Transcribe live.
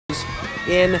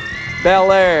in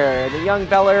Bellaire. The young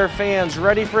Bellaire fans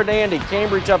ready for a dandy.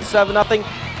 Cambridge up 7-0.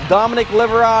 Dominic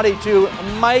Liberati to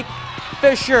Mike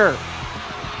Fisher.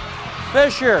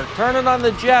 Fisher turning on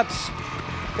the Jets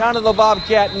down to the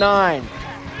Bobcat 9.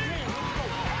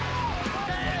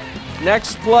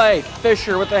 Next play,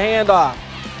 Fisher with the handoff.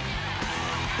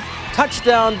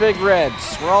 Touchdown, Big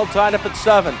Reds. We're all tied up at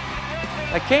 7.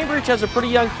 Now, Cambridge has a pretty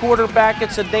young quarterback.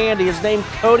 It's a dandy. His name,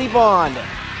 Cody Bond.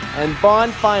 And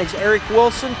Bond finds Eric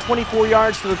Wilson, 24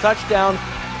 yards for the touchdown.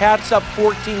 Cats up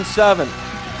 14-7.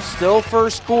 Still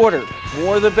first quarter.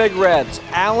 More of the Big Reds.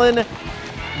 Allen,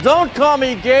 don't call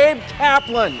me Gabe,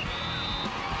 Kaplan.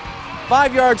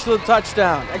 5 yards to the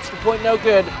touchdown. Extra point no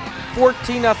good.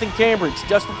 14-0 Cambridge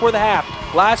just before the half.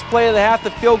 Last play of the half,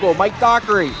 the field goal. Mike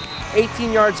Dockery,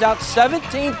 18 yards out,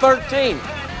 17-13.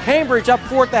 Cambridge up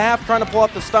 4 at the half, trying to pull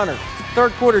up the stunner.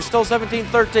 Third quarter, still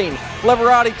 17-13.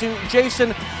 Liberati to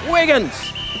Jason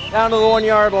Wiggins, down to the 1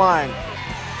 yard line.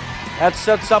 That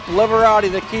sets up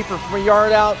Liberati, the keeper, from a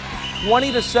yard out.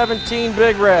 20-17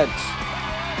 Big Reds.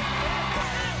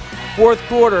 Fourth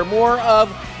quarter, more of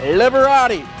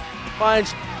Liberati.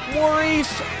 Finds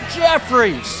Maurice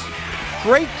Jeffries.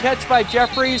 Great catch by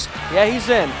Jeffries. Yeah, he's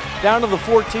in. Down to the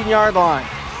 14-yard line.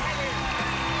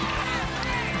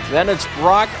 Then it's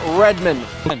Brock Redman.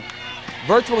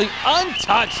 Virtually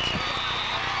untouched.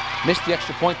 Missed the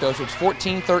extra point, though, so it's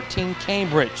 14-13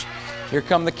 Cambridge. Here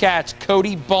come the Cats.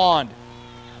 Cody Bond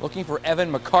looking for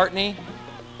Evan McCartney.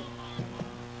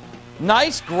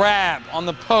 Nice grab on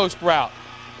the post route.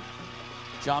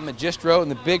 John Magistro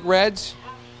and the Big Reds,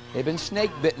 they've been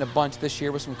snake-bitten a bunch this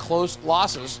year with some close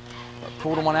losses. But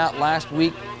pulled one out last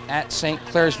week at St.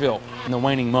 Clairsville in the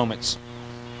waning moments.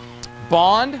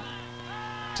 Bond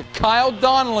to Kyle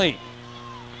Donnelly.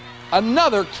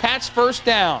 Another Cats first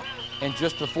down. And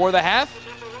just before the half,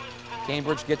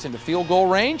 Cambridge gets into field goal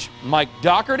range. Mike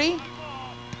Doherty.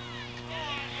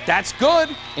 That's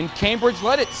good. And Cambridge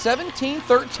led it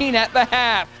 17-13 at the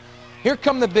half. Here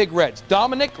come the Big Reds.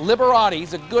 Dominic Liberati,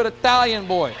 he's a good Italian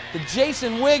boy. To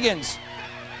Jason Wiggins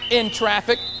in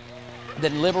traffic.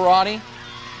 Then Liberati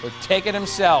would take it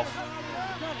himself.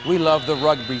 We love the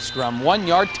rugby scrum. 1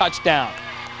 yard touchdown.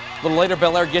 A little later,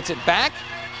 Bellaire gets it back.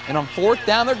 And on fourth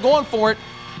down, they're going for it.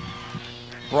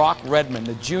 Brock Redman,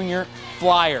 the junior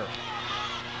flyer.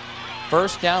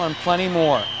 First down and plenty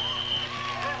more.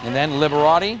 And then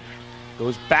Liberati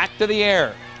goes back to the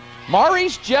air.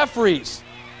 Maurice Jeffries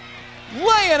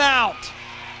laying out.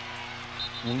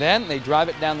 And then they drive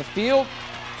it down the field,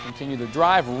 continue the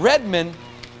drive. Redman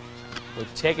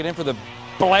would take it in for the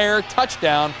Bellaire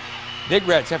touchdown. Big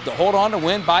Reds have to hold on to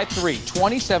win by 3.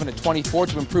 27-24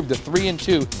 to improve to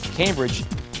 3-2. Cambridge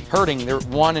hurting, they're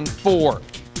 1-4.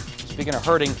 Speaking of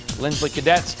hurting, Lindsley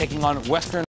Cadets taking on Western.